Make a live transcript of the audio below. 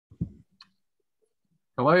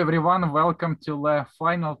Hello, everyone. Welcome to the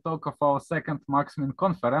final talk of our second MACSMIN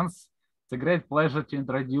conference. It's a great pleasure to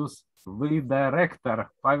introduce the director,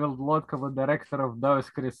 Pawel Dlotko, the director of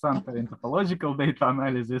Dlotko Center in Topological Data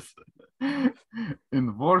Analysis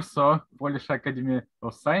in Warsaw, Polish Academy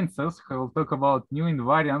of Sciences, who will talk about new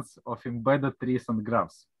invariants of embedded trees and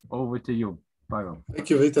graphs. Over to you, Pawel.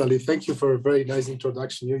 Thank you, Vitaly. Thank you for a very nice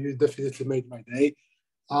introduction. You definitely made my day.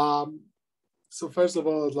 So first of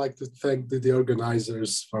all, I'd like to thank the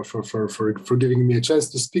organizers for giving me a chance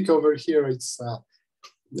to speak over here. It's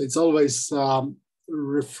always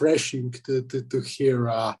refreshing to hear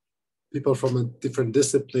people from different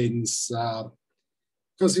disciplines,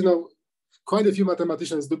 because quite a few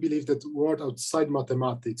mathematicians do believe that the world outside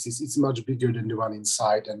mathematics is much bigger than the one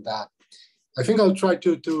inside, and I think I'll try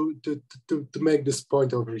to make this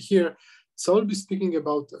point over here. So I'll be speaking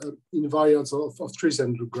about invariants of trees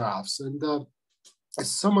and graphs, and as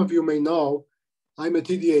some of you may know, I'm a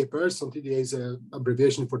TDA person. TDA is an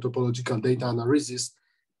abbreviation for topological data analysis.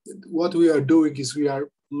 What we are doing is we are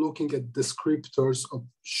looking at descriptors of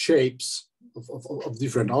shapes of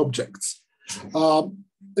different objects. And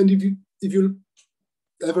if you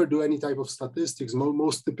ever do any type of statistics,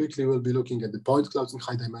 most typically we'll be looking at the point clouds in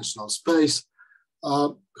high dimensional space.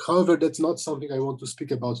 However, that's not something I want to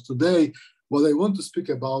speak about today. What I want to speak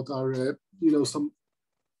about are some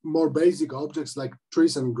more basic objects like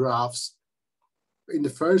trees and graphs. In the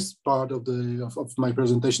first part of my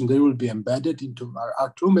presentation, they will be embedded into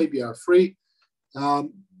R2, maybe R3.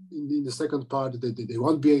 In the second part, there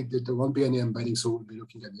won't be any embedding, so we'll be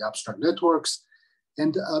looking at the abstract networks.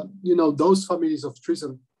 And those families of trees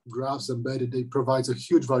and graphs embedded, they provide a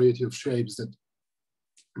huge variety of shapes that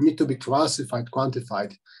need to be classified,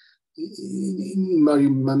 quantified in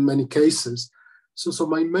many cases. So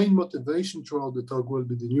my main motivation throughout the talk will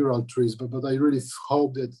be the neural trees, but I really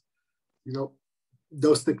hope that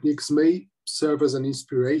those techniques may serve as an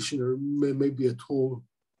inspiration or may be a tool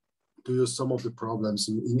to use some of the problems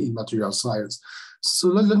in material science. So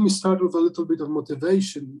let me start with a little bit of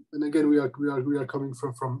motivation. And again, we are coming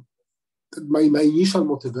from my initial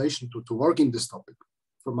motivation to work in this topic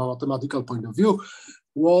from a mathematical point of view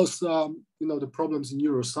was the problems in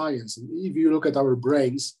neuroscience. And if you look at our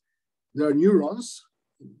brains, there are neurons.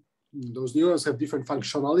 Those neurons have different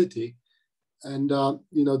functionality, and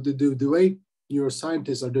the way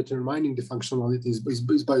neuroscientists are determining the functionality is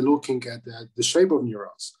by looking at the shape of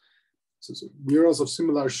neurons. So neurons of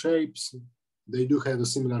similar shapes, they do have a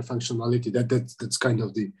similar functionality. That's kind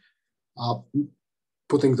of the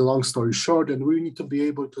putting the long story short. And we need to be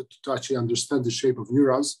able to actually understand the shape of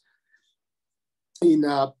neurons in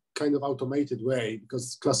a kind of automated way,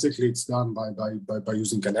 because classically it's done by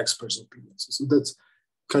using an expert's opinion. So that's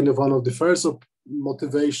kind of one of the first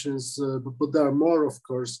motivations, but there are more, of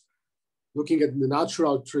course, looking at the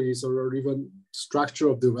natural trees or even structure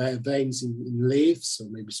of the veins in leaves, or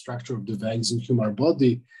maybe structure of the veins in human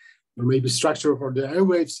body, or maybe structure of the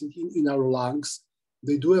airwaves in our lungs.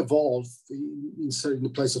 They do evolve in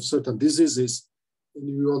the place of certain diseases, and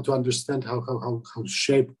we want to understand how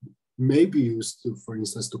shape may be used to, for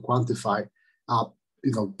instance, to quantify,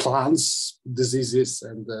 plants, diseases,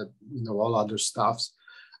 and all other stuffs.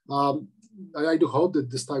 I do hope that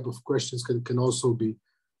this type of questions can also be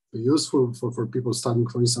useful for people studying,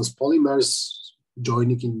 for instance, polymers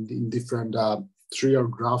joining in different tree or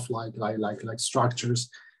graph-like structures.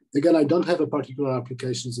 Again, I don't have a particular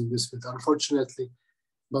applications in this field, unfortunately,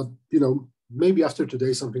 but maybe after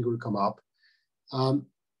today something will come up.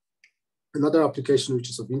 Another application which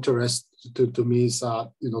is of interest to me is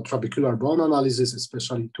trabecular bone analysis,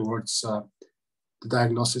 especially towards the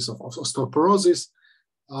diagnosis of osteoporosis.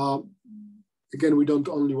 Again, we don't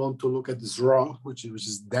only want to look at this raw, which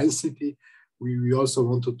is density. We also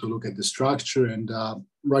wanted to look at the structure, and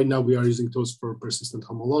right now we are using tools for persistent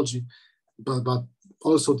homology, but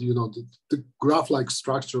also the graph-like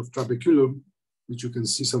structure of trabeculum, which you can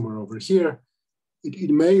see somewhere over here.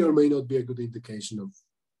 It may or may not be a good indication of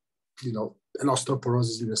an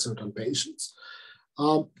osteoporosis in a certain patients.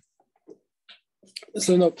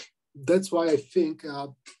 That's why I think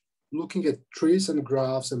looking at trees and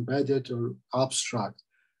graphs, embedded or abstract,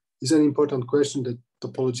 is an important question that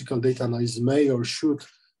topological data analysis may or should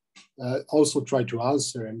also try to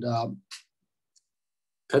answer. And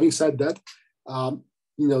having said that, the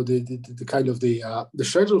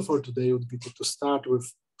schedule for today would be to start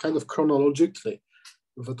with kind of chronologically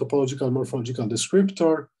with a topological morphological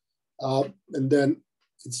descriptor, and then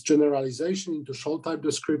its generalization into Sholl type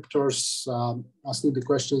descriptors, asking the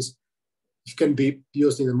questions if can be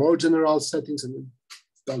used in a more general settings, and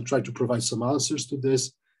I'll try to provide some answers to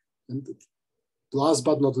this. And last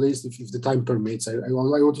but not least, if the time permits, I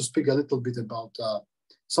want to speak a little bit about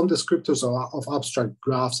some descriptors of abstract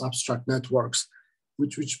graphs, abstract networks,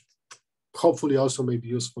 which hopefully also may be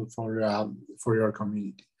useful for your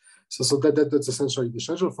community. So that's essentially the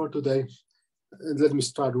schedule for today. And let me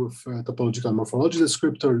start with topological morphology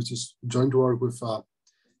descriptor, which is joint work with a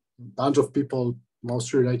bunch of people,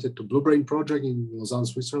 mostly related to Blue Brain project in Lausanne,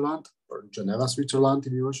 Switzerland, or Geneva, Switzerland,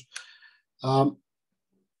 if you wish.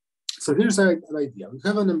 So here's an idea. We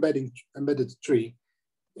have an embedded tree.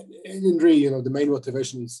 And really, the main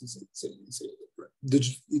motivation is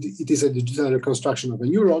it is a digital reconstruction of a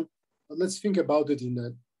neuron. But let's think about it in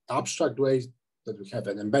an abstract way, that we have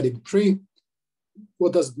an embedded tree.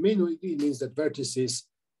 What does it mean? It means that vertices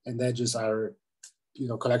and edges are,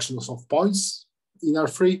 collections of points in our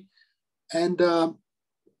tree. And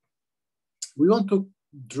we want to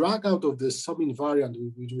drag out of this some invariant,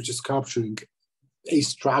 which is capturing a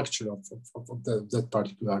structure of that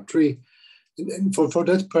particular tree. And for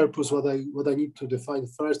that purpose, what I need to define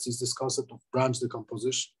first is this concept of branch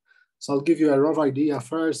decomposition. So I'll give you a rough idea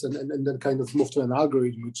first, and then kind of move to an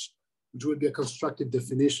algorithm, which would be a constructive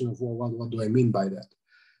definition of what do I mean by that.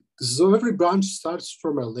 So every branch starts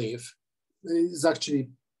from a leaf, and it's actually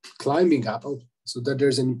climbing up. So that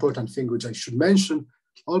there's an important thing which I should mention.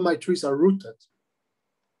 All my trees are rooted,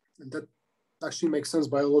 and that actually makes sense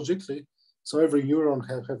biologically. So every neuron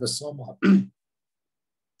have a soma.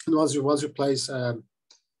 And once you place a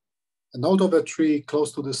node of a tree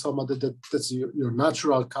close to the soma, that's your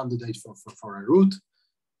natural candidate for a root.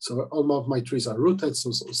 So all of my trees are rooted. So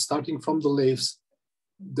starting from the leaves,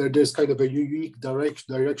 there's kind of a unique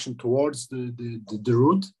direction towards the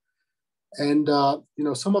root. And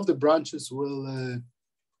some of the branches will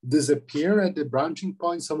disappear at the branching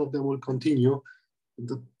point. Some of them will continue.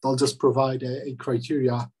 I'll just provide a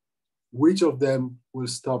criteria which of them will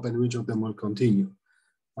stop and which of them will continue.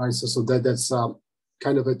 All right, so that's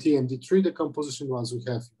kind of a TMD tree decomposition. Once we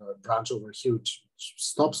have a branch over here which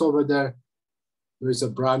stops over there, there is a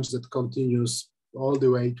branch that continues all the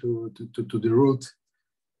way to the root,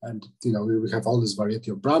 and we have all this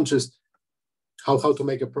variety of branches. How to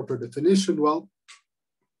make a proper definition? Well,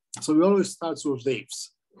 so we always start with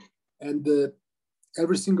leaves, and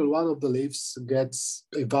every single one of the leaves gets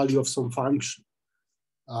a value of some function.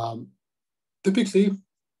 Typically,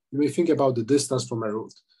 you may think about the distance from a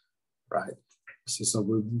root, right? So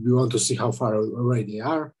we want to see how far away they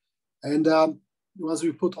are. And once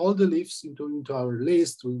we put all the leaves into our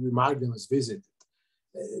list, we mark them as visited.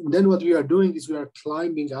 And then what we are doing is we are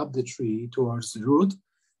climbing up the tree towards the root,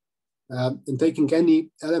 and taking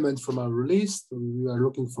any element from our list. We are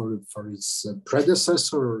looking for its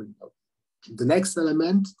predecessor, or the next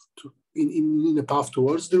element in the path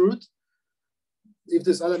towards the root. If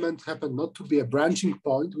this element happened not to be a branching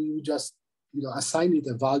point, we would just assign it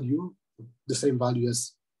a value, the same value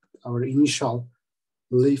as our initial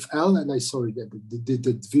leaf L. And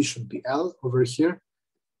the V should be L over here.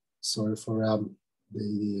 Sorry for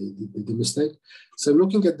the mistake. So I'm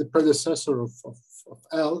looking at the predecessor of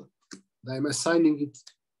L. I'm assigning it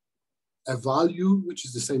a value which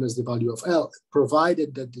is the same as the value of L,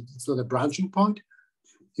 provided that it's not a branching point.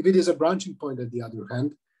 If it is a branching point, on the other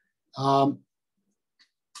hand,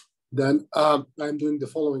 then I'm doing the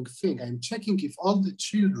following thing. I'm checking if all the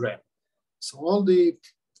children, so all the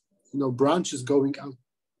branches going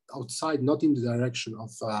outside, not in the direction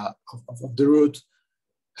of the root,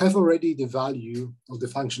 have already the value of the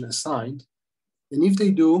function assigned. And if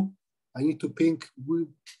they do, I need to pick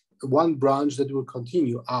one branch that will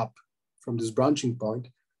continue up from this branching point,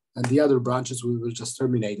 and the other branches will just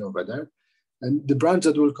terminate over there. And the branch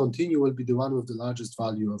that will continue will be the one with the largest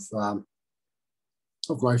value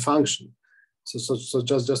of my function. So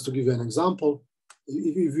just to give you an example,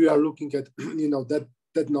 if we are looking at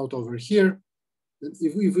that node over here,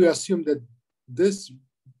 if we assume that this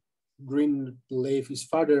green leaf is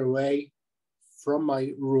farther away from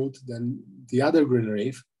my root than the other green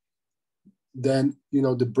leaf, then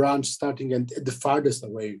the branch starting at the farthest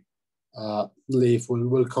away leaf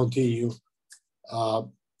will continue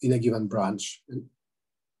in a given branch. And,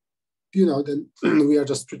 then we are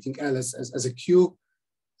just treating L as a Q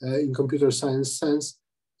in computer science sense,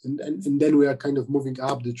 and then we are kind of moving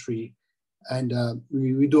up the tree, and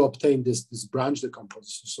we do obtain this branch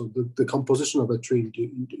decomposition. So the composition of a tree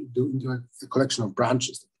into a collection of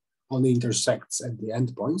branches that only intersects at the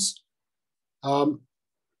endpoints.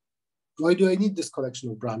 Why do I need this collection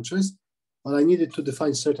of branches? Well, I needed to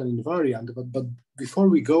define certain invariant, but before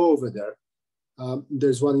we go over there,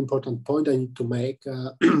 there's one important point I need to make,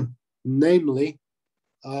 namely,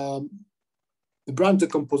 the branch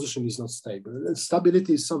decomposition is not stable. And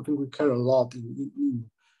stability is something we care a lot in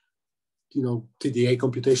TDA,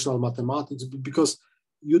 computational mathematics, because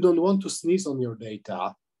you don't want to sneeze on your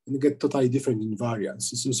data and get totally different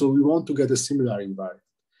invariants. So we want to get a similar invariant.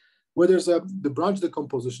 Where there's the branch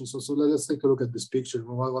decomposition, so let's take a look at this picture.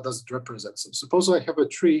 What does it represent? So suppose I have a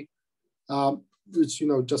tree which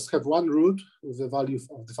just have one root with the value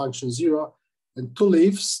of the function 0 and two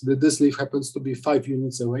leaves. This leaf happens to be 5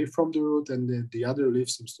 units away from the root, and the other leaf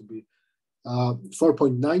seems to be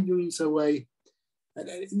 4.9 units away. And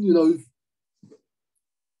if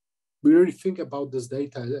we really think about this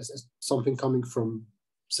data as something coming from,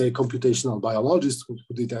 say, computational biologists who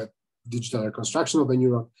did a digital reconstruction of a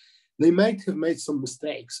neuron, they might have made some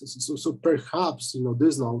mistakes. So perhaps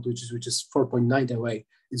this node, which is 4.9 away,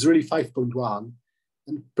 is really 5.1,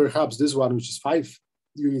 and perhaps this one, which is 5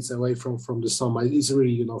 units away from the sum, is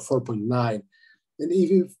really 4.9. And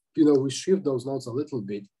even if we shift those nodes a little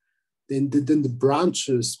bit, then the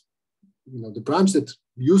branches, the branch that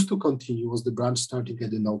used to continue was the branch starting at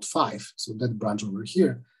the node 5, so that branch over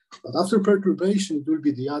here. But after perturbation, it will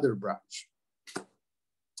be the other branch.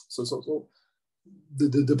 So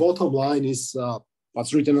the bottom line is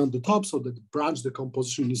what's written on the top, so that the branch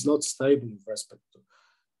decomposition is not stable with respect to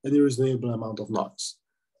any reasonable amount of noise.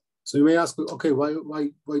 So you may ask, okay, why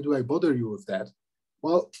do I bother you with that?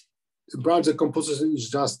 Well, the branch decomposition is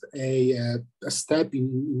just a step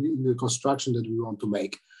in the construction that we want to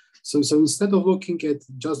make. So instead of looking at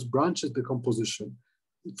just branches decomposition,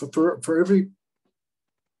 for every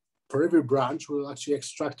branch, we'll actually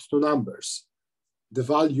extract two numbers: the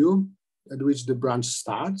value at which the branch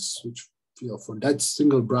starts, which for that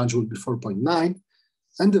single branch will be 4.9,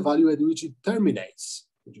 and the value at which it terminates,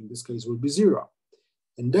 which in this case will be 0.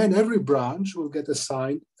 And then every branch will get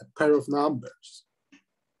assigned a pair of numbers.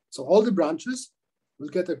 So all the branches will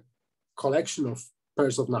get a collection of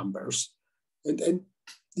pairs of numbers. And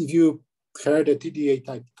if you heard a TDA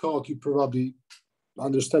type talk, you probably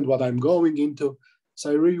understand what I'm going into.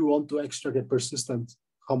 So I really want to extract a persistent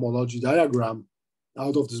homology diagram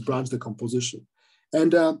out of this branch decomposition.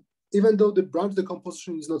 And even though the branch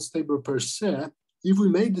decomposition is not stable per se, if we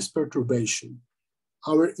make this perturbation,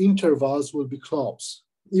 our intervals will be close,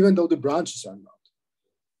 even though the branches are not.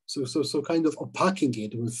 So kind of opacking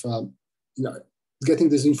it with getting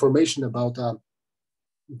this information about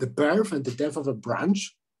the birth and the death of a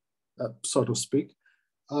branch, so to speak,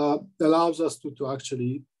 allows us to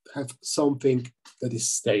actually have something that is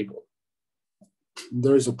stable.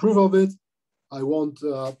 There is a proof of it. I won't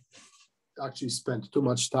actually spend too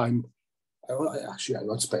much time. I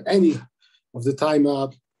won't spend any of the time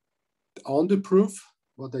on the proof.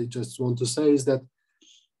 What I just want to say is that,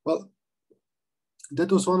 well,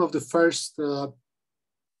 that was one of the first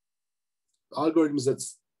algorithms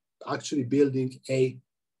that's actually building a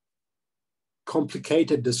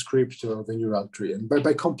complicated descriptor of a neural tree. And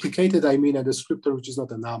by complicated, I mean a descriptor which is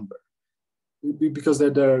not a number. Because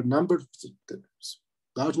there are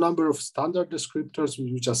large number of standard descriptors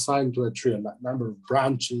which assign to a tree, a number of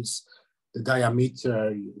branches, the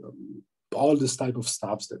diameter, all this type of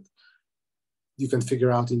stuff that you can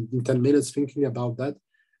figure out in 10 minutes thinking about that.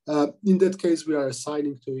 In that case, we are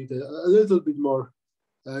assigning to it a little bit more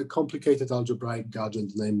complicated algebraic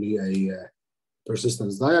gadget, namely a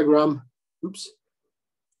persistence diagram. Oops,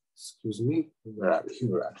 excuse me, here we are.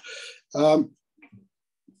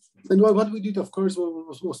 And what we did, of course,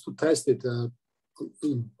 was to test it in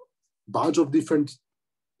a bunch of different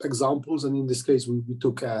examples. And in this case, we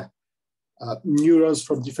took neurons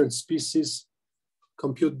from different species,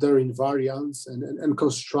 compute their invariants, and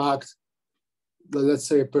construct, let's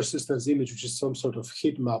say, a persistence image, which is some sort of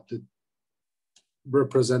heat map that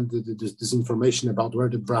represents this information about where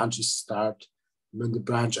the branches start, when the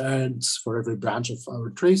branch ends for every branch of our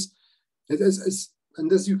trees.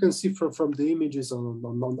 And as you can see from the images on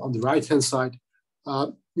the right-hand side,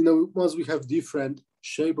 once we have different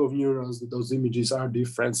shape of neurons, those images are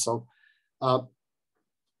different. So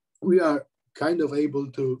we are kind of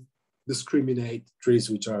able to discriminate trees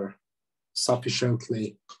which are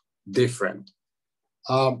sufficiently different.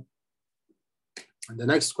 And the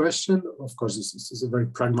next question, of course, this is a very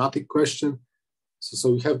pragmatic question.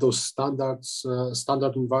 So we have those standard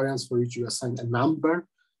invariants for which you assign a number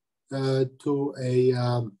to a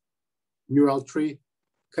neural tree.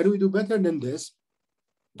 Can we do better than this?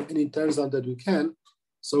 And it turns out that we can.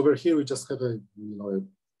 So over here we just have a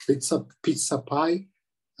pizza pie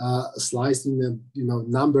sliced in a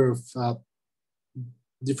number of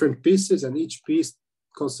different pieces, and each piece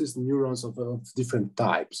consists of neurons of different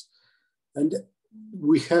types. And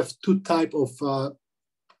we have two types of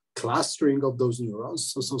clustering of those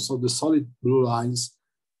neurons. So the solid blue lines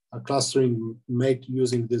are clustering made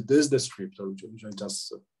using this descriptor, which I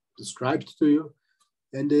just described to you.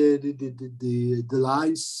 And the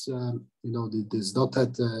lines, these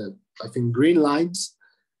dotted, I think, green lines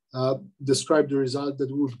describe the result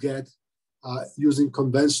that we would get using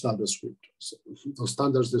conventional descriptors, those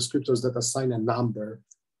standard descriptors that assign a number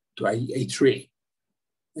to a tree.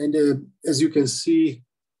 And as you can see,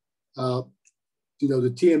 the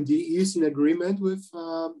TMD is in agreement with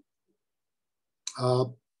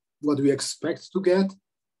what we expect to get,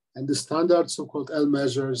 and the standard so-called L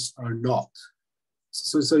measures are not.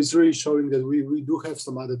 So it's really showing that we do have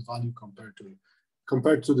some added value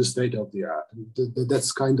compared to the state of the art. And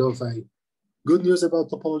that's kind of a good news about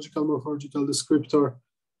topological morphological descriptor.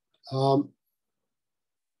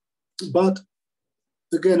 But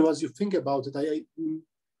again, once you think about it,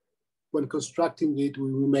 when constructing it,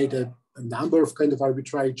 we made a number of kind of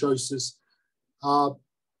arbitrary choices.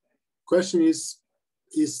 Question is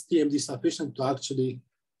TMD sufficient to actually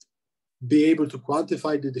be able to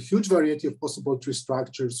quantify the huge variety of possible tree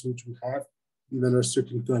structures which we have, even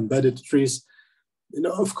restricting to embedded trees?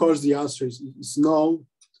 Of course, the answer is no,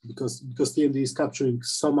 because TMD is capturing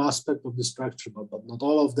some aspect of the structure, but not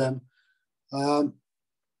all of them,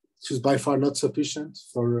 which is by far not sufficient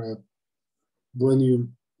for when you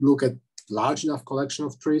look at large enough collection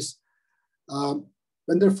of trees. And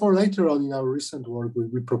therefore, later on in our recent work,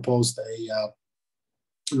 we proposed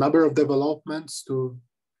a number of developments to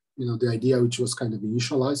the idea which was kind of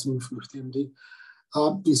initialized with TMD.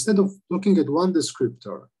 Instead of looking at one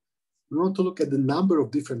descriptor, we want to look at the number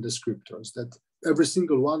of different descriptors, that every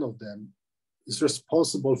single one of them is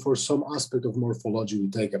responsible for some aspect of morphology we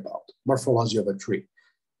take about, morphology of a tree.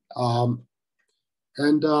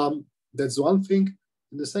 That's one thing.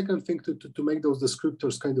 And the second thing, to make those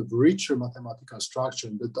descriptors kind of richer mathematical structure,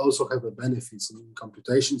 but also have a benefits in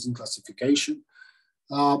computations and classification,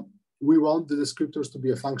 we want the descriptors to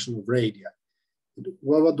be a function of radii.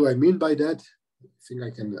 Well, what do I mean by that? I think I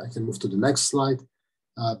can move to the next slide.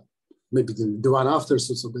 Maybe the one after,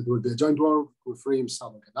 so that will be a joint work with Reem,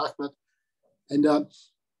 Sadok, and Ahmad. And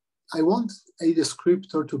I want a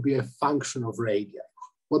descriptor to be a function of radii.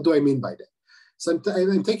 What do I mean by that? So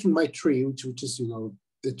I'm taking my tree, which is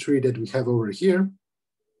the tree that we have over here,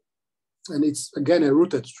 and it's again a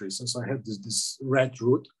rooted tree. So I have this red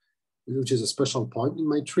root, which is a special point in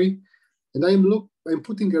my tree, and I'm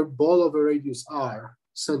putting a ball of a radius r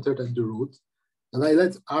centered at the root, and I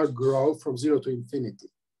let r grow from 0 to infinity,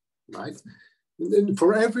 right? And then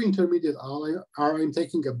for every intermediate r, I'm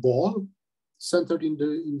taking a ball centered in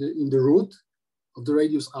the root of the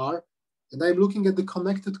radius r, and I'm looking at the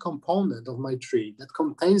connected component of my tree that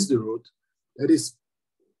contains the root that is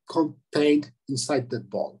contained inside that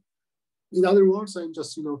ball. In other words, I'm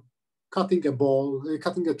just cutting a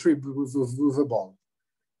tree with a ball.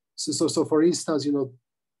 So for instance,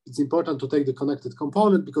 it's important to take the connected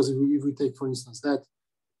component, because if we take, for instance, that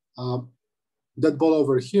ball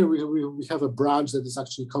over here, we have a branch that is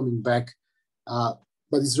actually coming back,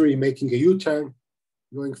 but it's really making a U-turn,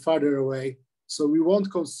 going farther away. So we won't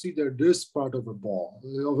consider this part of a ball,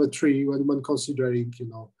 of a tree, when considering,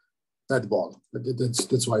 that ball.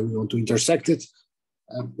 That's why we want to intersect it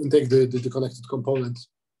and take the connected component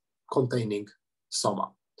containing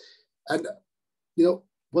soma. And,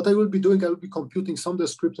 what I will be doing, I will be computing some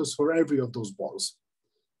descriptors for every of those balls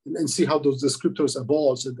and see how those descriptors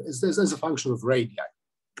evolve as a function of radii.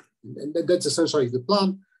 And that's essentially the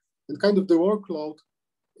plan. And kind of the workload,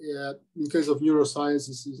 in case of neuroscience,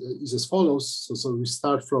 is as follows. So we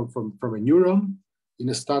start from a neuron in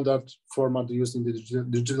a standard format used in the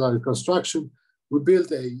digital reconstruction. We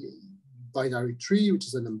build a binary tree, which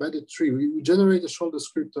is an embedded tree. We generate the Sholl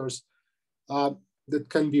descriptors that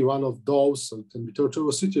can be one of those. So it can be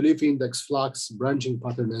tortuosity, leaf index, flux, branching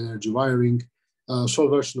pattern, energy wiring, Sholl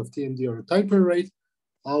version of TMD, or a taper rate.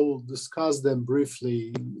 I will discuss them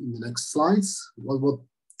briefly in the next slides, what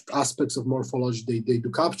aspects of morphology they do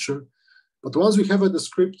capture. But once we have a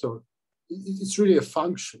descriptor, it's really a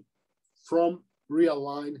function from real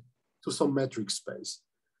line to some metric space,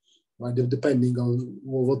 right? Depending on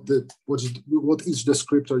what each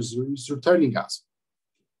descriptor is returning us.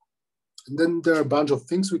 And then there are a bunch of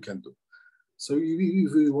things we can do. So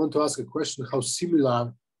if we want to ask a question, how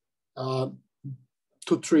similar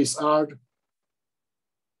two trees are,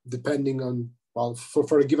 depending on, well,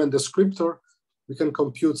 for a given descriptor, we can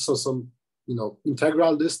compute some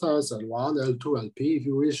integral distance, L1, L2, LP, if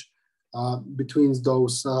you wish, between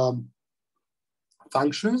those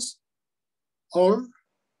functions, and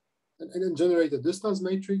then generate a distance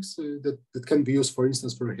matrix that can be used, for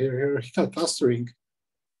instance, for hierarchical clustering.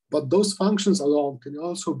 But those functions alone can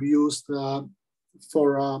also be used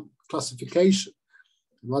for classification.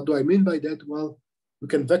 And what do I mean by that? Well, we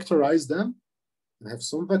can vectorize them and have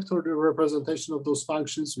some vector representation of those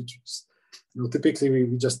functions, which is, typically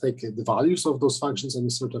we just take the values of those functions and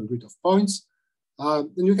a certain grid of points.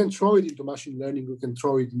 And you can throw it into machine learning. You can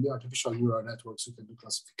throw it in the artificial neural networks. You can do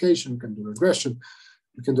classification. You can do regression.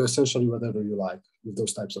 You can do essentially whatever you like with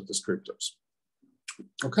those types of descriptors.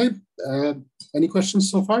 Okay, any questions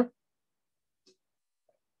so far?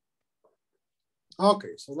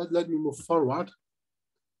 Okay, so let me move forward,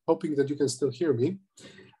 hoping that you can still hear me.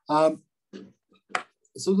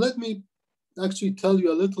 So let me actually tell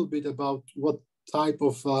you a little bit about what type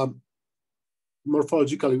of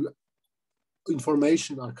morphological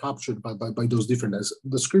information are captured by those different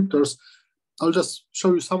descriptors. I'll just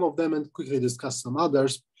show you some of them and quickly discuss some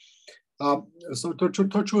others. So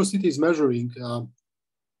tortuosity is measuring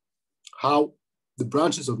how the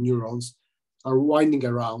branches of neurons are winding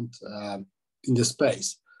around in the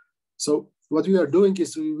space. So what we are doing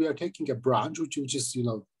is we are taking a branch, which is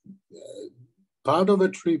part of a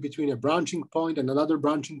tree between a branching point and another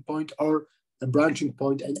branching point, or a branching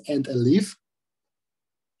point and a leaf.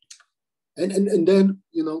 And then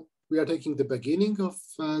we are taking the beginning of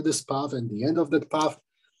this path and the end of that path.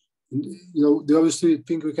 The obviously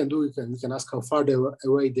thing we can do, we can ask how far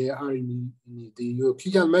away they are in the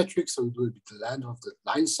Euclidean metric. So it will be the length of the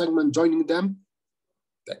line segment joining them.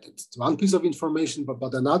 That's one piece of information.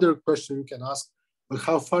 But another question we can ask, well,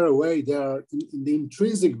 how far away they are in the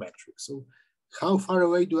intrinsic metric. So how far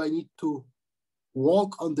away do I need to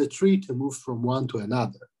walk on the tree to move from one to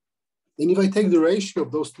another? And if I take the ratio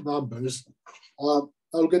of those two numbers, I'll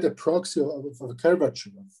get a proxy of a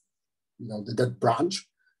curvature of that branch.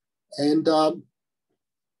 And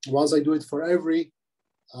once I do it for every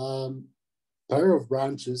pair of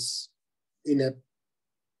branches in a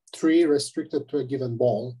tree restricted to a given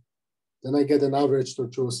ball, then I get an average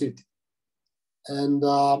tortuosity. And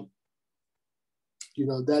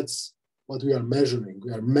that's what we are measuring.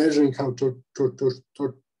 We are measuring how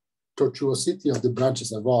tortuosity of the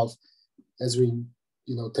branches evolve as we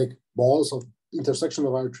take balls of intersection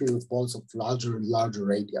of our tree with balls of larger and larger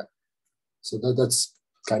radii. So that's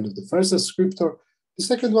kind of the first descriptor. The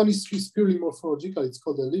second one is purely morphological. It's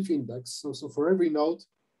called the leaf index. So for every node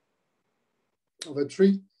of a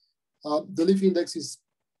tree, the leaf index is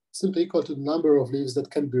simply equal to the number of leaves that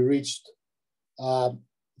can be reached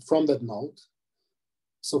from that node.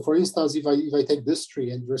 So for instance, if I take this tree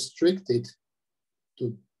and restrict it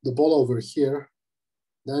to the ball over here,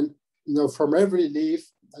 then from every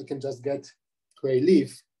leaf, I can just get to a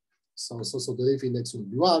leaf. So the leaf index will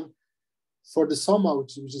be 1. For the soma,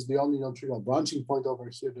 which is the only non-trivial branching point over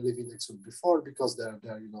here, the leaf index will be 4 because there are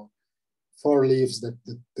 4 leaves that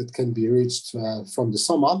can be reached from the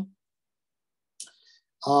soma.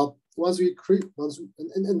 And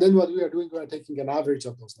then what we are doing, we are taking an average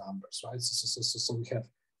of those numbers, right? So we have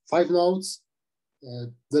 5 nodes.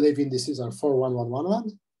 The leaf indices are 4, 1, 1, 1,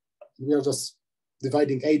 1. We are just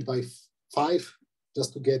dividing 8 by 5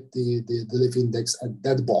 just to get the leaf index at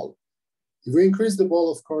that ball. If we increase the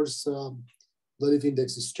ball, of course, the leaf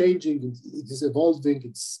index is changing. It is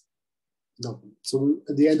evolving. So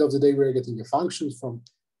at the end of the day, we're getting a function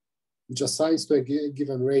which assigns to a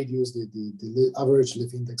given radius the average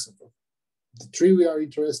leaf index of the tree we are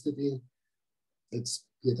interested in. That's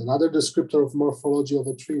yet another descriptor of morphology of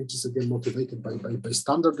a tree, which is again motivated by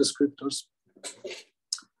standard descriptors.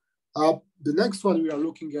 The next one we are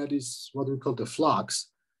looking at is what we call the flux.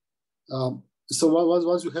 So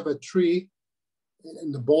once you have a tree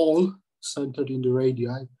and the ball centered in the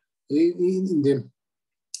radii, in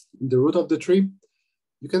the root of the tree,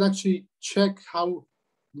 you can actually check how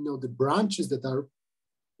the branches that are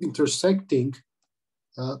intersecting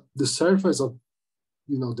the surface of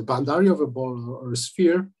the boundary of a ball or a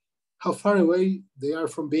sphere, how far away they are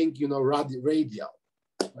from being radial.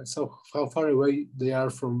 Right? So how far away they are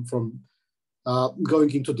from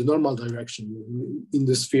going into the normal direction in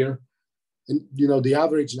the sphere. And the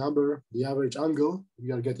average number, the average angle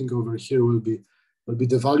we are getting over here will be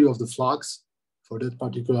the value of the flux for that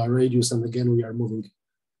particular radius. And again, we are moving.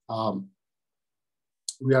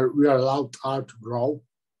 We are allowed R to grow,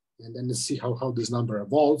 and then let's see how this number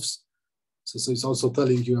evolves. So it's also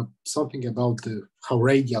telling you something about how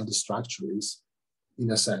radial the structure is, in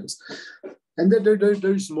a sense. And then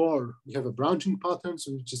there is more. We have a branching pattern,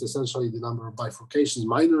 which is essentially the number of bifurcations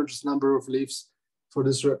minus number of leaves for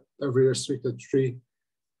this every restricted tree.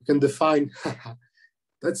 We can define,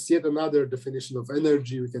 that's yet another definition of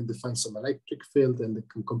energy. We can define some electric field and we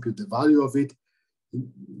can compute the value of it.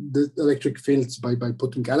 The electric fields by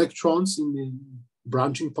putting electrons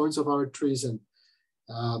branching points of our trees and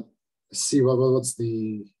see what's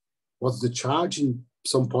the charge in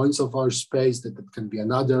some points of our space. That can be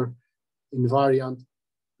another invariant.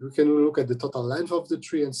 We can look at the total length of the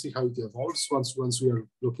tree and see how it evolves once we are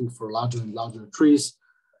looking for larger and larger trees.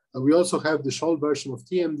 We also have the Sholl version of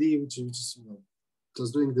TMD, which is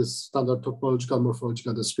just doing this standard topological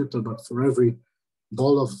morphological descriptor, but for every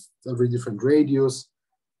ball of every different radius.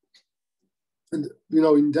 And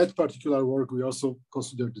in that particular work, we also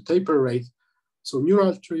consider the taper rate. So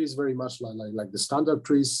neural trees very much like the standard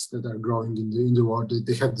trees that are growing in the world.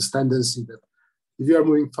 They have this tendency that if you are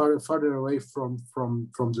moving farther away from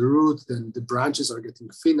the root, then the branches are getting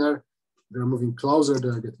thinner. If you're moving closer, they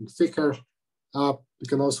are getting thicker. You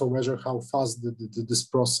can also measure how fast this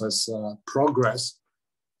process progress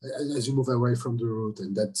as you move away from the root,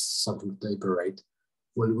 and that's something taper rate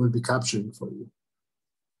will be capturing for you.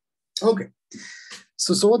 Okay,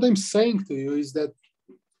 so what I'm saying to you is that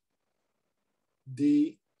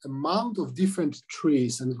the amount of different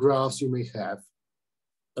trees and graphs you may have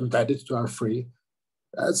embedded to R3,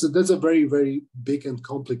 that's a very, very big and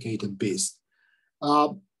complicated beast.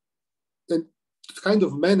 And to kind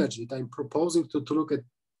of manage it, I'm proposing to look at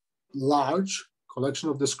large collection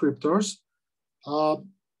of descriptors,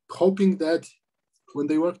 hoping that when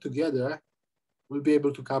they work together, we'll be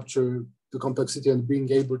able to capture the complexity and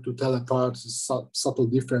being able to tell apart subtle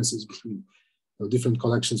differences between different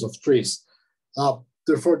collections of trees.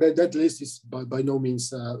 Therefore, that list is by no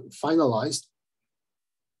means finalized.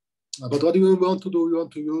 But what we want to do, we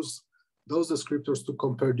want to use those descriptors to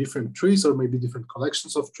compare different trees or maybe different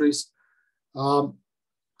collections of trees. How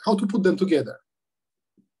to put them together?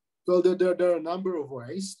 Well, there are a number of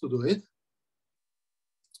ways to do it.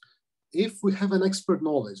 If we have an expert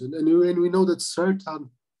knowledge and we know that certain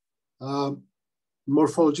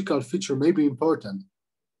morphological feature may be important,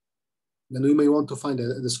 then we may want to find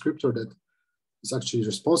a descriptor that is actually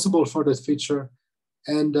responsible for that feature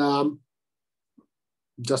and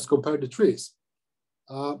just compare the trees.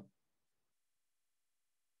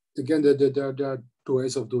 Again, there are two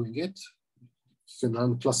ways of doing it. You can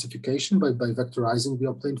run classification by vectorizing the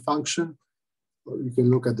obtained function, or you can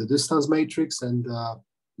look at the distance matrix and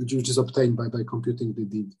which is obtained by computing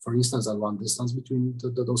for instance, L1 distance between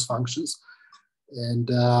those functions, and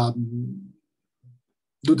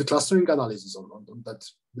do the clustering analysis on that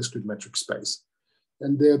discrete metric space.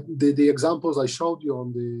 And the examples I showed you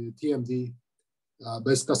on the TMD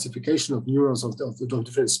based classification of neurons of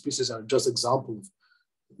different species are just examples,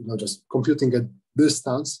 just computing a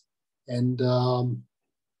distance and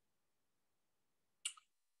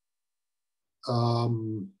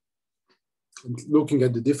looking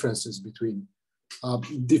at the differences between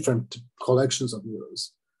different collections of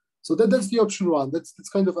neurons. So that's the option one. That's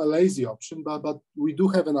kind of a lazy option, but we do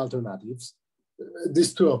have an alternatives.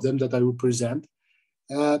 These two of them that I will present.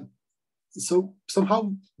 So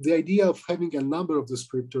somehow the idea of having a number of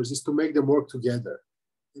descriptors is to make them work together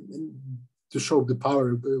and to show the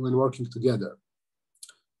power when working together.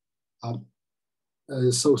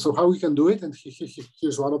 So how we can do it, and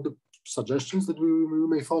here's one of the suggestions that we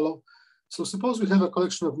may follow. So suppose we have a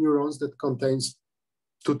collection of neurons that contains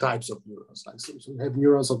two types of neurons. Like so we have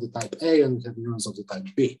neurons of the type A and we have neurons of the type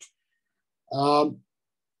B.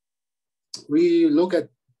 We look at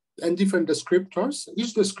n different descriptors.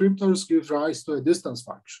 Each descriptor gives rise to a distance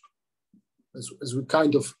function, as we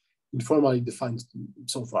kind of informally defined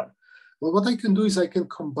so far. Well, what I can do is I can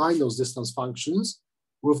combine those distance functions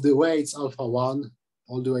with the weights alpha 1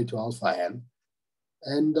 all the way to alpha n.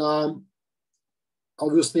 And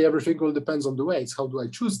obviously everything will depend on the weights. How do I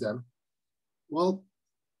choose them? Well,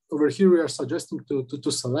 over here we are suggesting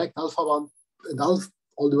to select alpha 1 and alpha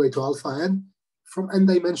all the way to alpha n from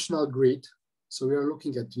n-dimensional grid. So we are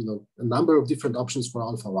looking at a number of different options for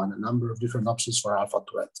alpha 1, a number of different options for alpha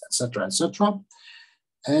 2, etc., etc.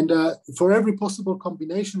 And for every possible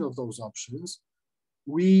combination of those options,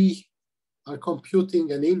 we are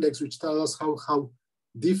computing an index which tells us how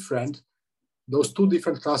different those two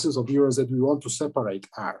different classes of neurons that we want to separate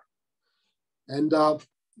are. And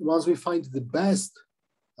once we find the best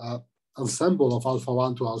ensemble of alpha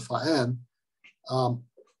 1 to alpha n,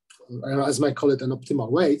 as I might call it, an optimal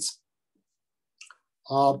weights,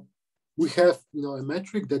 we have a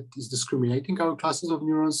metric that is discriminating our classes of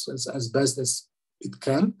neurons as best as it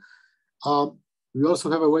can. We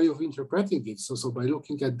also have a way of interpreting it. So by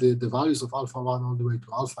looking at the values of alpha 1 all the way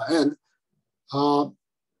to alpha n,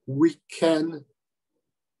 we can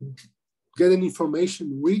get an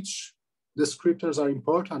information which descriptors are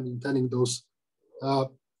important in telling those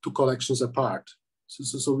two collections apart.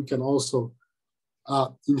 So we can also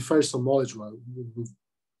infer some knowledge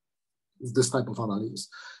this type of analysis.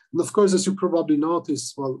 And of course, as you probably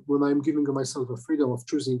notice, well, when I'm giving myself a freedom of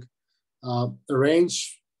choosing a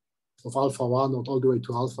range of alpha 1 all the way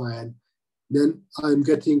to alpha n, then I'm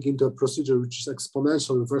getting into a procedure which is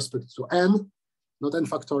exponential with respect to n, not n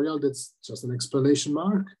factorial, that's just an explanation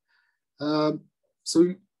mark.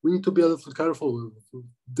 So we need to be a little careful with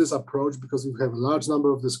this approach, because if we have a large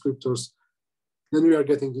number of descriptors, then we are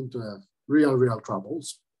getting into real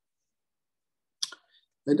troubles.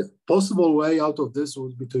 And a possible way out of this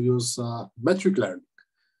would be to use metric learning.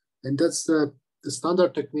 And that's the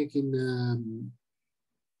standard technique in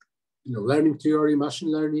learning theory,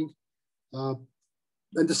 machine learning. And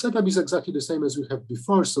the setup is exactly the same as we have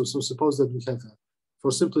before. So suppose that we have,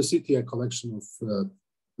 for simplicity, a collection of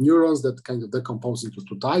neurons that kind of decompose into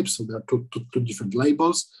two types. So there are two different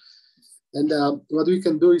labels. And what we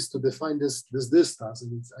can do is to define this distance.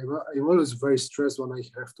 And I'm always very stressed when I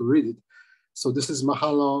have to read it. So this is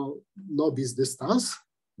Mahalanobis distance.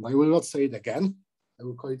 I will not say it again. I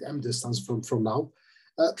will call it M distance from now.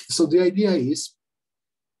 So the idea is,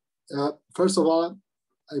 first of all,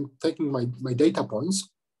 I'm taking my data points.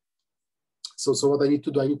 So what I need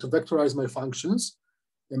to do, I need to vectorize my functions,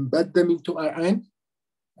 embed them into Rn.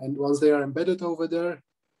 And once they are embedded over there,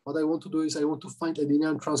 what I want to do is I want to find a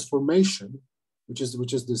linear transformation, which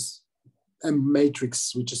is this M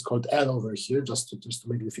matrix, which is called L over here, just to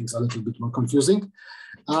make the things a little bit more confusing.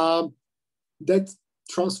 That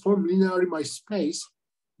transform linearly my space,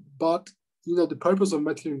 but the purpose of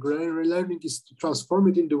metric learning is to transform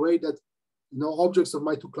it in the way that objects of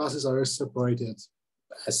my two classes are as separated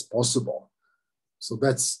as possible. So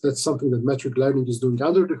that's something that metric learning is doing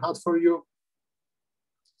under the hood for you.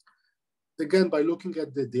 Again, by looking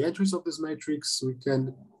at the entries of this matrix, we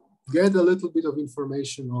can get a little bit of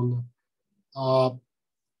information on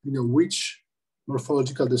which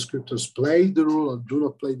morphological descriptors play the role or do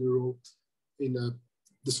not play the role in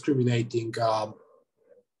discriminating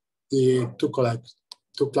the two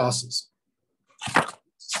classes.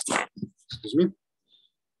 Excuse me.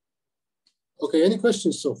 Okay, any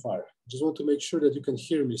questions so far? Just want to make sure that you can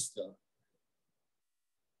hear me still.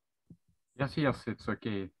 Yes, it's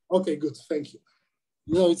okay. Okay, good, thank you.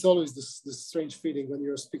 It's always this strange feeling when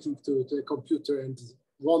you're speaking to a computer and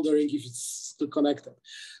wondering if it's still connected.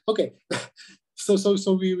 Okay, so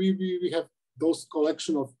we have those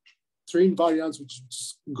collection of three invariants, which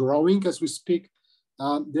is growing as we speak.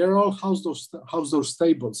 They're all Hausdorff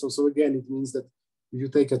stable. So again, it means that if you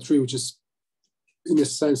take a tree which is in a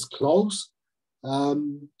sense close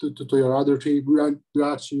to your other tree, we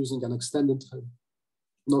are actually using an extended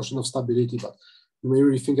notion of stability, but you may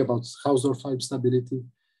really think about Hausdorff type stability.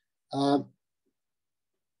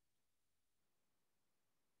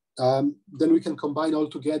 Then we can combine all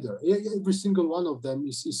together. Every single one of them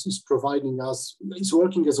is providing us, is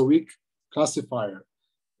working as a weak classifier.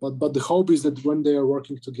 But the hope is that when they are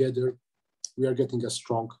working together, we are getting a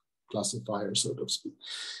strong classifier, so to speak.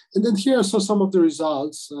 And then here are some of the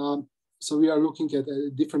results. So we are looking at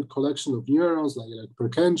a different collection of neurons, like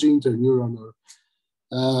Purkinje, interneuron, or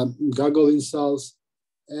Gagolin cells,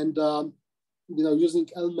 and using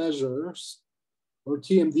L measures, or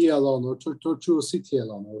TMD alone, or tortuosity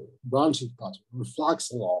alone, or branching pattern, or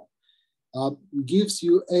flux alone, gives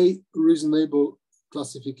you a reasonable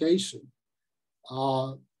classification.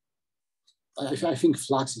 I think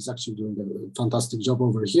flux is actually doing a fantastic job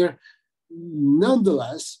over here.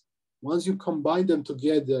 Nonetheless, once you combine them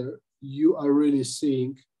together, you are really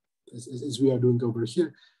seeing, as we are doing over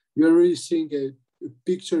here, you are really seeing a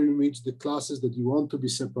picture in which the classes that you want to be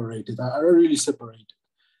separated are really separated.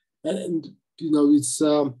 And it's,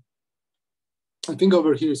 I think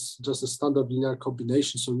over here is just a standard linear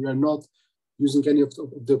combination. So we are not using any of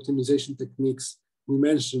the optimization techniques we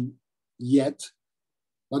mentioned yet,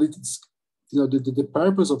 but it's, the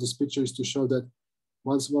purpose of this picture is to show that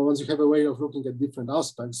once you have a way of looking at different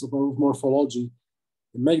aspects of morphology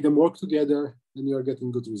and make them work together, then you're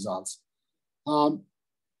getting good results.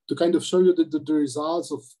 To kind of show you the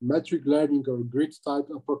results of metric learning or grid type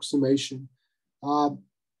approximation,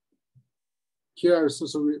 here,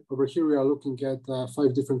 over here we are looking at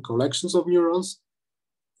 5 different collections of neurons,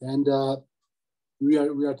 and we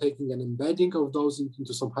are taking an embedding of those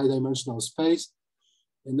into some high dimensional space,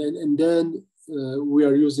 and then we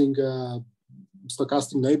are using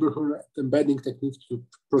stochastic neighborhood embedding technique to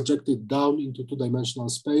project it down into 2-dimensional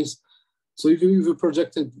space. So if you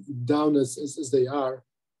project it down as they are,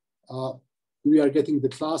 we are getting the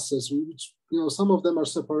classes, which some of them are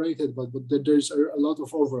separated, but there's a lot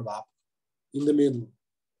of overlap in the middle.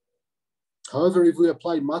 However, if we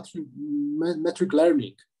apply metric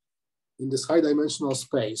learning in this high dimensional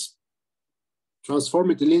space,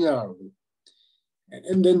 transform it linearly,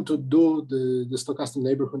 and then to do the stochastic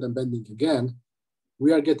neighborhood embedding again,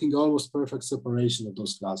 we are getting almost perfect separation of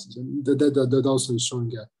those classes. And that also is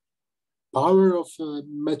showing a power of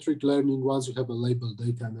metric learning once you have a labeled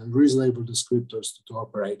data and reasonable descriptors to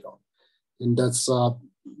operate on. And that's,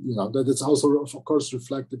 that's also, of course,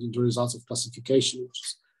 reflected in the results of classification, which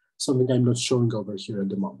is something I'm not showing over here at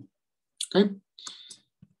the moment. Okay.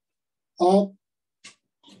 Okie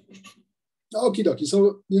dokie.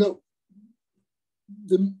 So,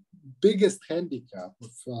 the biggest handicap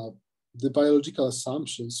of the biological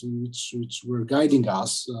assumptions which were guiding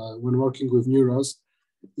us when working with neurons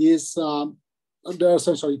is, there are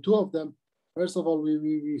essentially two of them. First of all,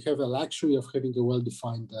 we have a luxury of having a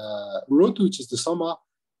well-defined root, which is the soma.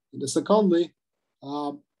 And secondly,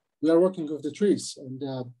 we are working with the trees. And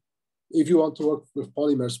if you want to work with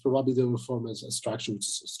polymers, probably they will form as a structure, which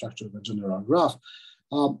is a structure of a general graph.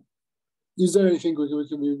 Is there anything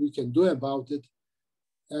we can do about it?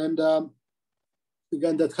 And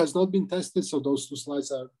again, that has not been tested. So those two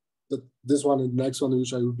slides are, this one and the next one,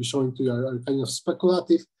 which I will be showing to you, are kind of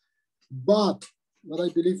speculative. But what I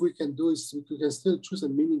believe we can do is we can still choose a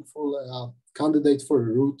meaningful candidate for a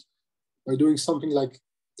root by doing something like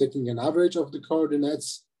taking an average of the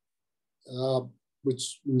coordinates,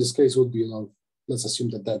 which in this case would be, let's assume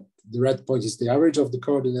that the red point is the average of the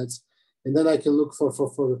coordinates. And then I can look for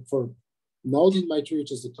node in my tree,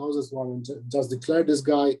 which is the closest one, and just declare this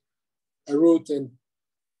guy a root and,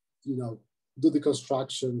 do the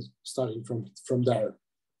construction starting from there.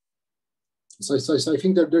 So I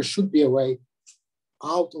think that there should be a way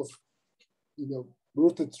out of,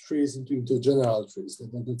 rooted trees into general trees.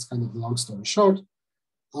 That's kind of the long story short.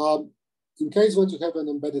 In case when you have an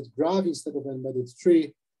embedded graph instead of an embedded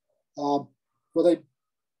tree, if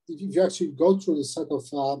you actually go through the set of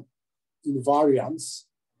invariants,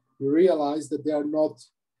 you realize that they are not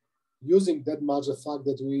using that much the fact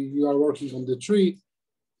that you are working on the tree.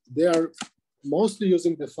 They are mostly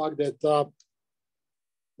using the fact that,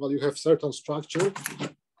 you have certain structure.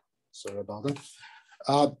 Sorry about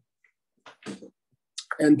that.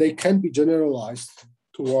 And they can be generalized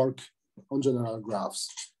to work on general graphs.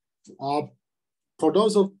 For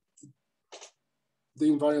those of the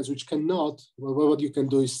invariants which cannot, what you can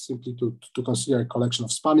do is simply to consider a collection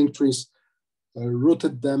of spanning trees,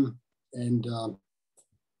 rooted them, and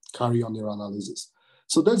carry on your analysis.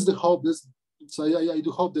 So that's the hope. So I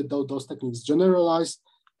do hope that those techniques generalize.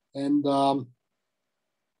 And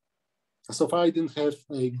so far I didn't have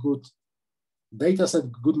a good data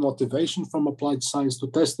set, good motivation from applied science to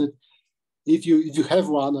test it. If you have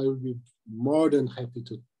one, I will be more than happy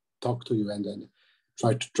to talk to you and then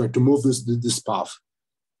try to move this path.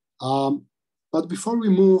 But before we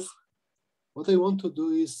move, what I want to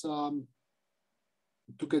do is to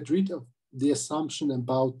get rid of the assumption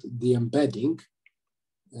about the embedding.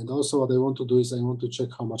 And also what I want to do is I want to check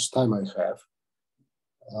how much time I have.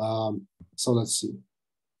 So let's see.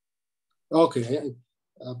 Okay,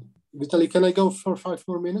 Vitaly, can I go for 5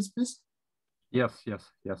 more minutes, please? Yes,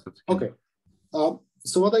 it's okay.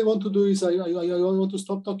 So what I want to do is I want to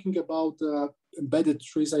stop talking about embedded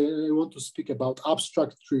trees. I want to speak about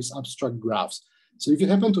abstract trees, abstract graphs. So if you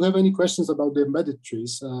happen to have any questions about the embedded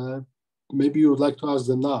trees, maybe you would like to ask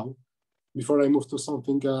them now before I move to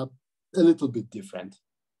something a little bit different.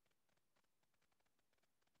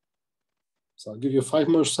 So I'll give you 5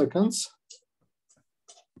 more seconds.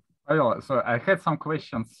 So I had some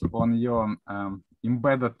questions on your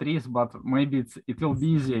embedded trees, but maybe it will be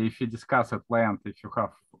easier if you discuss at length if you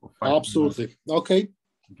have 5 Absolutely. Minutes. Okay.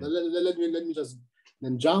 Let me just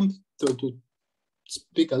then jump to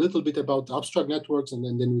speak a little bit about abstract networks, and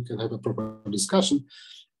then we can have a proper discussion.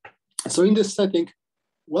 So in this setting,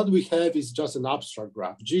 what we have is just an abstract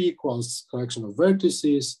graph. G equals collection of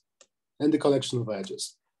vertices and the collection of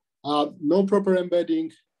edges. No proper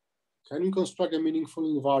embedding. Can we construct a meaningful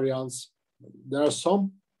invariance? There are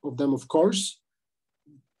some of them, of course,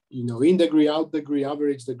 in degree, out degree,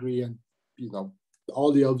 average degree, and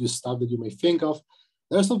all the obvious stuff that you may think of.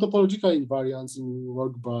 There are some topological invariants in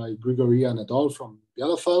work by Grigorian et al. From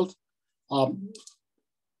Bielefeld.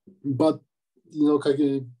 But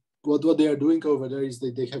what they are doing over there is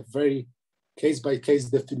they have very case-by-case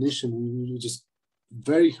definition, which is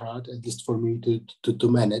very hard, at least for me, to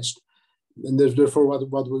manage. And therefore,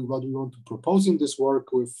 what we want to propose in this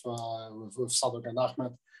work with Sadok and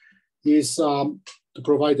Ahmad is to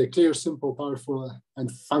provide a clear, simple, powerful, and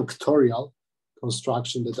functorial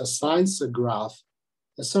construction that assigns a graph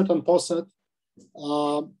a certain poset,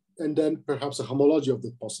 and then perhaps a homology of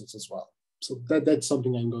the posets as well. So that's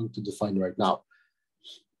something I'm going to define right now.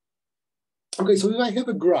 Okay, so if I have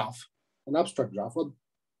a graph, an abstract graph, well,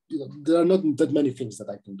 there are not that many things that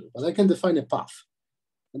I can do, but I can define a path.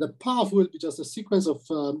 And the path will be just a sequence of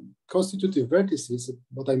constitutive vertices.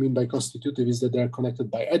 What I mean by constitutive is that they are connected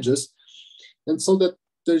by edges. And so that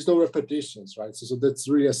there's no repetitions, right? So that's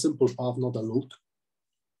really a simple path, not a loop.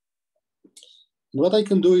 And what I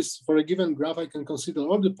can do is, for a given graph, I can consider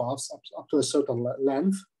all the paths up to a certain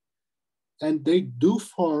length, and they do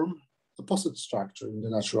form a poset structure in the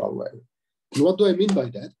natural way. And what do I mean by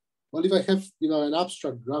that? Well, if I have an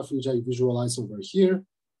abstract graph, which I visualize over here,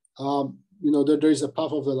 there is a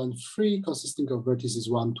path of the length 3 consisting of vertices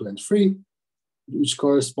 1, 2, and 3, which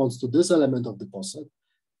corresponds to this element of the poset.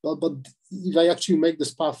 But if I actually make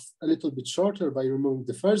this path a little bit shorter by removing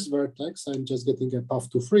the first vertex, I'm just getting a path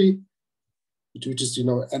to 3, which is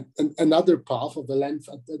another path of the length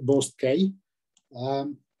at most k.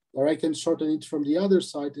 Or I can shorten it from the other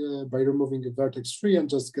side by removing a vertex 3 and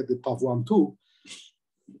just get the path 1, 2.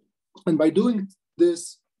 And by doing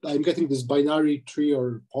this, I'm getting this binary tree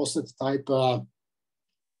or poset type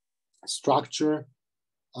structure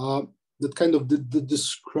that kind of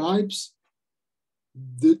describes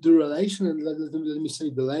the relation and let me say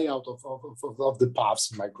the layout of the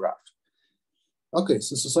paths in my graph. Okay,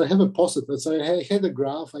 so I have a poset. Let's say I had a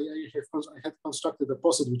graph. I had constructed a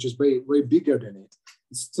poset which is way bigger than it.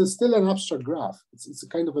 It's still an abstract graph. It's a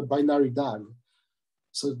kind of a binary DAG.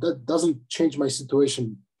 So that doesn't change my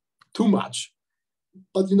situation too much.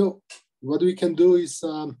 But what we can do is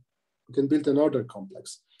we can build an order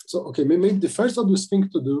complex. So okay, maybe the first obvious thing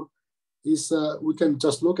to do is we can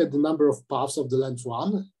just look at the number of paths of the length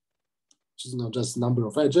 1, which is just number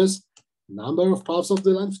of edges. Number of paths of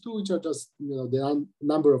the length 2, which are just the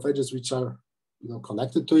number of edges which are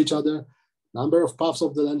connected to each other. Number of paths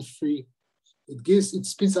of the length 3. It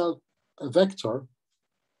spits out a vector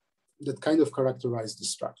that kind of characterizes the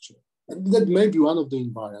structure. And that may be one of the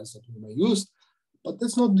invariants that we may use, but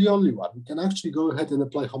that's not the only one. We can actually go ahead and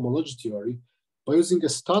apply homology theory by using a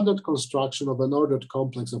standard construction of an ordered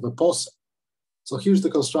complex of a poset. So here's the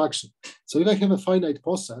construction. So if I have a finite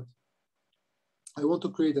poset, I want to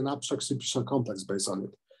create an abstract simplicial complex based on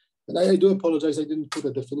it. And I do apologize, I didn't put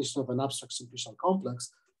a definition of an abstract simplicial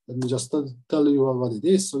complex. Let me just tell you what it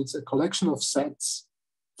is. So it's a collection of sets,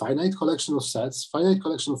 finite collection of sets, finite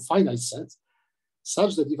collection of finite sets,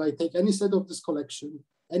 such that if I take any set of this collection,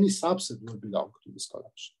 any subset will belong to this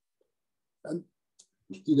collection. And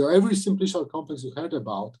every simplicial complex you heard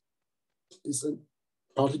about is a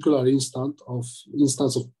particular instance of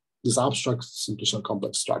this abstract simplicial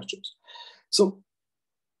complex structures. So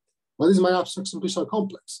what is my abstract simplicial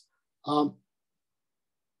complex?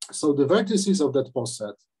 So the vertices of that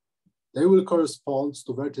poset, they will correspond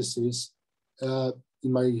to vertices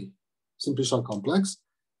in my simplicial complex.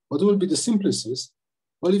 What will be the simplices?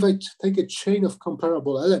 Well, if I take a chain of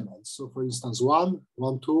comparable elements, so for instance, 1,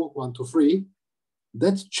 1, 2, 1, 2, 3,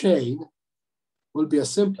 that chain will be a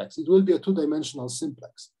simplex. It will be a two-dimensional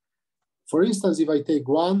simplex. For instance, if I take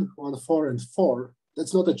 1, 1, 4, and 4,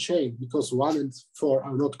 that's not a chain because 1 and 4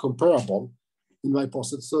 are not comparable in my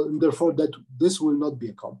poset. So and therefore, this will not be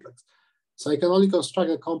a complex. So I can only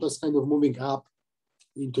construct a complex kind of moving up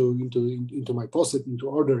into my poset, into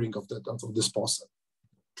ordering of this poset.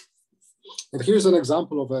 And here's an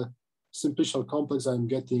example of a simplicial complex I'm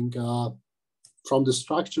getting from the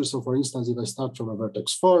structure. So for instance, if I start from a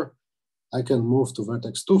vertex 4, I can move to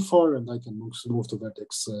vertex 2, 4, and I can move to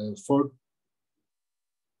vertex 4,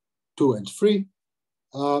 2, and 3.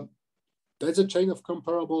 That's a chain of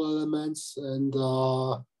comparable elements, and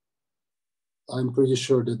I'm pretty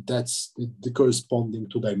sure that that's the corresponding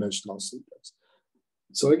two-dimensional simplex.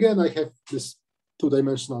 So again, I have this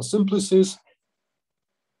two-dimensional simplices.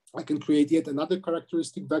 I can create yet another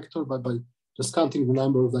characteristic vector by just counting the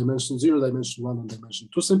number of dimensions, 0, dimension 1, and dimension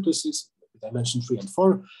 2 simplices, dimension 3 and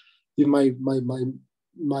 4. If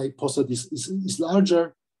my poset is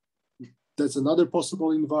larger, that's another possible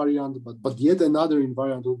invariant, but yet another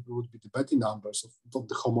invariant would be the Betti numbers of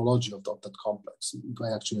the homology of that complex, if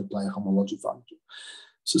I actually apply a homology function.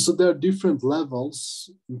 So there are different levels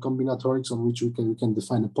in combinatorics on which we can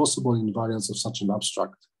define a possible invariance of such an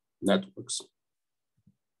abstract networks.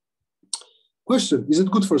 Question, is it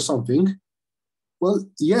good for something? Well,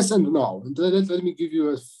 yes and no. And let me give you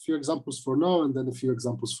a few examples for no and then a few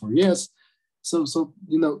examples for yes. So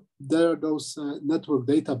there are those network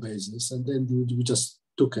databases, and then we just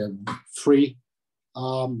took three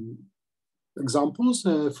examples,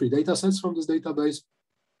 3 data sets from this database.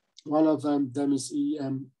 One of them is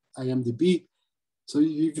IMDb. So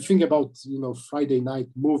if you think about Friday night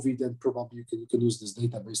movie, then probably you can use this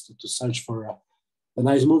database to search for a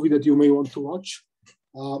nice movie that you may want to watch.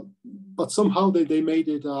 But somehow they made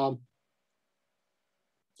it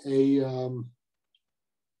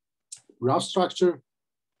graph structure.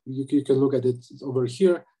 You can look at it over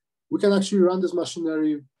here. We can actually run this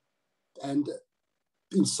machinery, and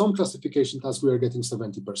in some classification tasks, we are getting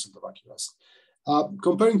 70% of accuracy.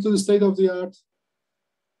 Comparing to the state of the art,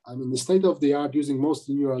 I mean, the state of the art using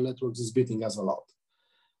mostly neural networks is beating us a lot.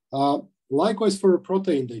 Likewise, for a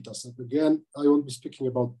protein data set, again, I won't be speaking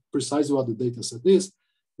about precisely what the data set is.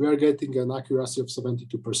 We are getting an accuracy of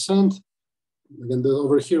 72%. Again,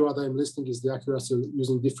 over here, what I'm listing is the accuracy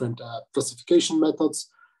using different classification methods.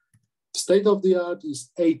 State of the art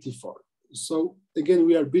is 84. So again,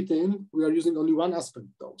 we are beaten. We are using only one aspect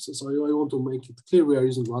though. So I want to make it clear we are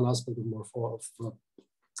using one aspect of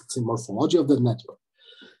morphology of the network.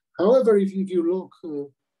 However, if you look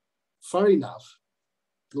far enough,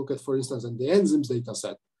 look at, for instance, at the enzymes data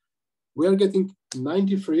set, we are getting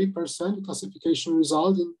 93% classification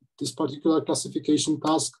result in this particular classification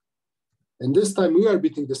task. And this time we are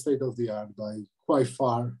beating the state of the art by quite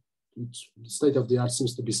far. The state of the art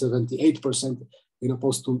seems to be 78% in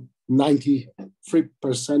opposed to 93%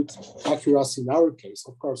 accuracy in our case.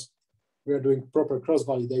 Of course, we are doing proper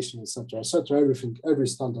cross-validation, etc., everything, every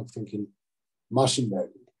standard thing in machine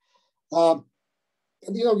learning.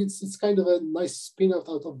 And you know, it's kind of a nice spin-out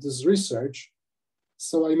out of this research.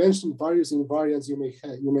 So I mentioned various invariants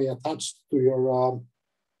you may attach to your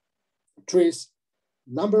trees.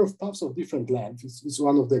 Number of paths of different length is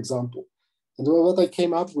one of the examples. And what I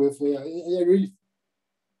came up with, I really,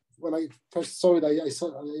 when I first saw it, I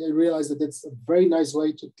realized that it's a very nice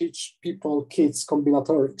way to teach kids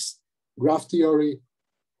combinatorics, graph theory.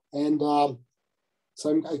 And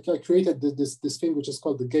so I created this thing which is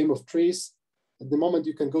called the game of trees. At the moment,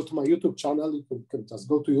 you can go to my YouTube channel. You can just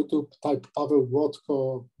go to YouTube, type Pawel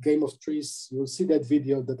Dlotko game of trees. You'll see that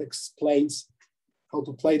video that explains how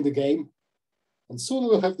to play the game. And soon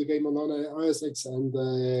we'll have the game on OS X and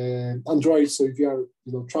Android. So if you are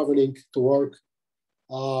traveling to work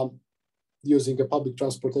using a public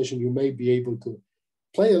transportation, you may be able to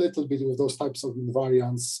play a little bit with those types of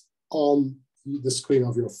invariants on the screen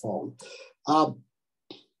of your phone.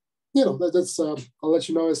 That's I'll let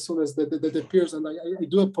you know as soon as that appears. And I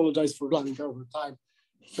do apologize for running over time.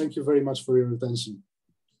 Thank you very much for your attention.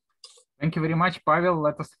 Thank you very much, Pawel.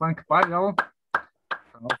 Let us thank Pawel,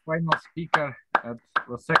 our final speaker at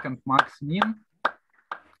the second MACSMIN.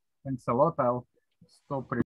 Thanks a lot. I'll stop.